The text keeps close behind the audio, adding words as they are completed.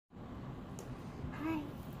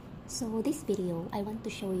So this video, I want to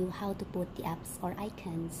show you how to put the apps or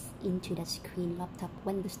icons into the screen laptop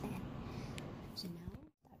Windows 10. So now,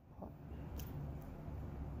 start po.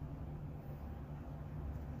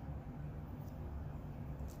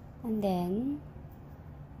 And then,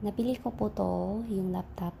 napili ko po to, yung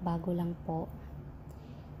laptop, bago lang po.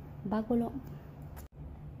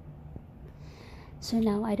 So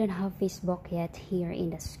now, I don't have Facebook yet here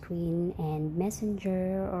in the screen and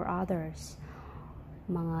Messenger or others.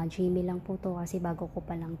 Mga Gmail lang po to kasi bago ko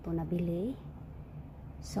pa lang to nabili.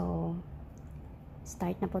 So,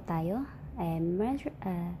 start na po tayo.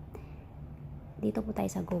 Dito po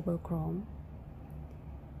tayo sa Google Chrome.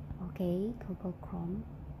 Okay, Google Chrome.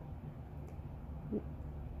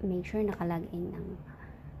 Make sure nakalagin ng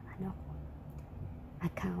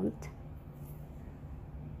account.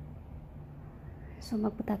 So,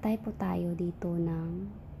 magpatatay po tayo dito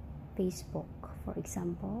ng Facebook, for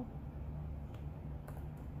example.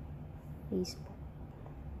 Facebook.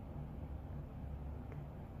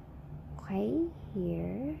 Okay,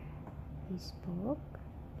 here, Facebook.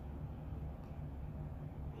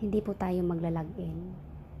 Hindi po tayo maglalagin.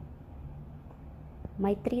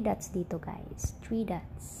 May 3 dots dito, guys. 3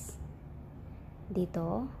 dots.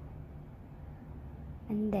 Dito.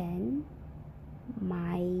 And then,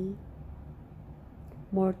 may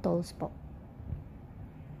more tools po.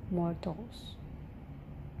 More tools.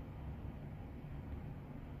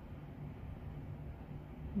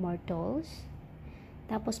 More tools.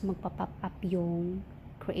 Tapos magpa-pop up yung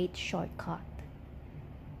create shortcut.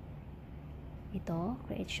 Ito,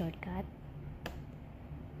 create shortcut.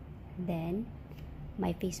 Then,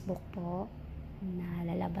 may Facebook po na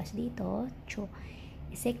lalabas dito. So,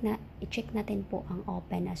 i-check natin po ang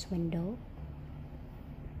open as window.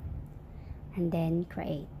 And then,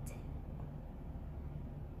 create.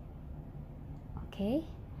 Okay?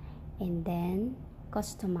 And then,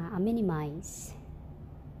 minimize.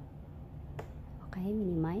 Okay,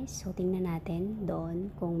 minimize. So, tingnan natin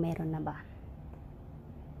doon kung meron na ba.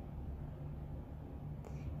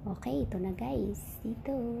 Okay, ito na guys.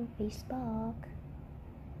 Dito, Facebook.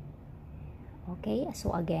 Okay,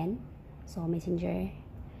 so again. So, Messenger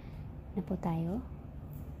na po tayo.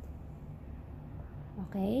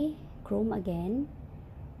 Okay, Chrome again.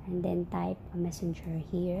 And then, type a Messenger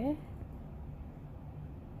here.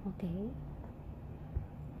 Okay.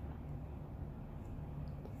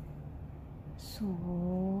 So,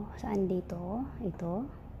 saan dito? Ito.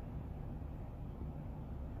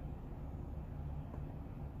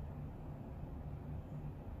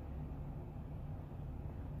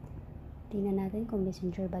 Tingnan natin kung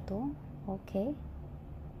Messenger ba to. Okay.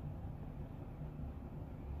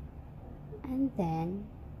 And then,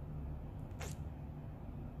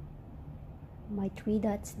 may 3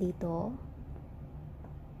 dots dito.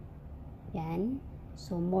 Yan.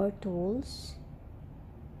 So, more tools.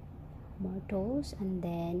 More tools, and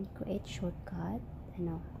then create shortcut.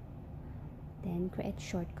 Then create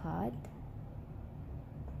shortcut,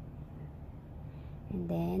 and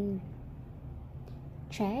then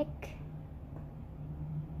check,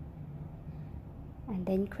 and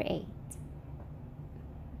then create.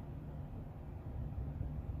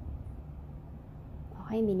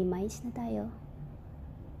 Okay, minimize na tayo.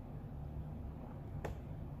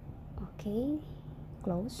 Okay,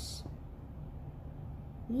 close.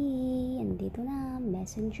 Andito na,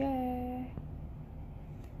 Messenger.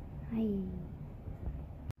 Ay.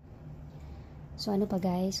 So, ano pa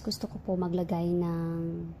guys, gusto ko po maglagay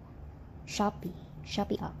ng Shopee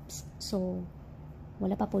apps. So,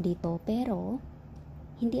 wala pa po dito, pero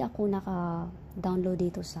hindi ako naka-download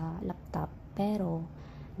dito sa laptop, pero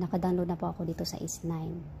naka-download na po ako dito sa S9.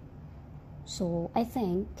 So, I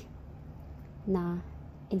think na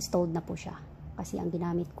installed na po siya. Kasi ang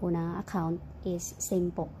ginamit ko na account is same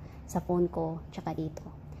po sa phone ko tsaka dito.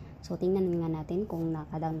 So, tingnan nga natin kung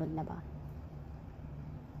naka-download na ba.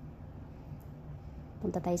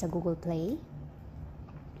 Punta tayo sa Google Play.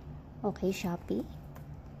 Okay, Shopee.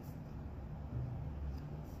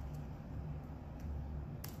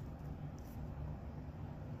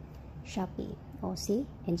 Shopee. O, see?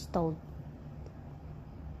 Installed.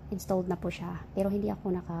 Installed na po siya. Pero hindi ako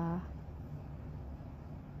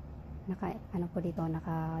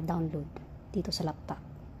naka-download dito sa laptop.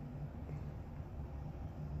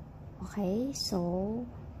 Okay, so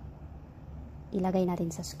ilagay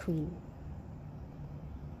natin sa screen.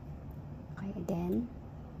 Okay, again,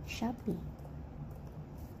 Shopee.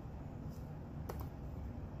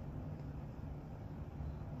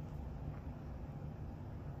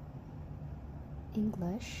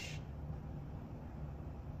 English.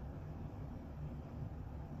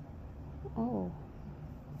 Oh.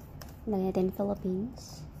 Lagyan natin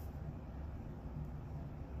Philippines.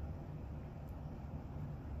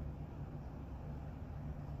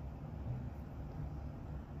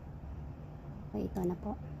 Okay, ito na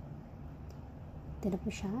po. Ito na po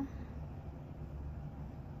siya.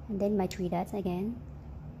 And then my 3 dots again.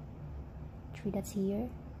 3 dots here.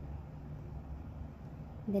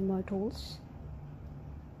 And then more tools.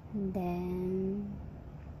 And then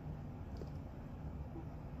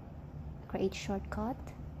create shortcut.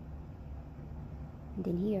 And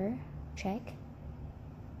then here, check.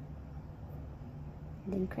 And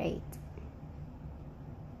then create.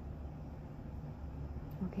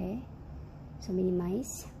 Okay. So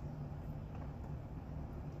minimize.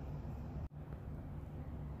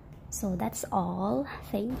 So that's all.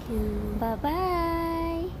 Thank you. Bye-bye.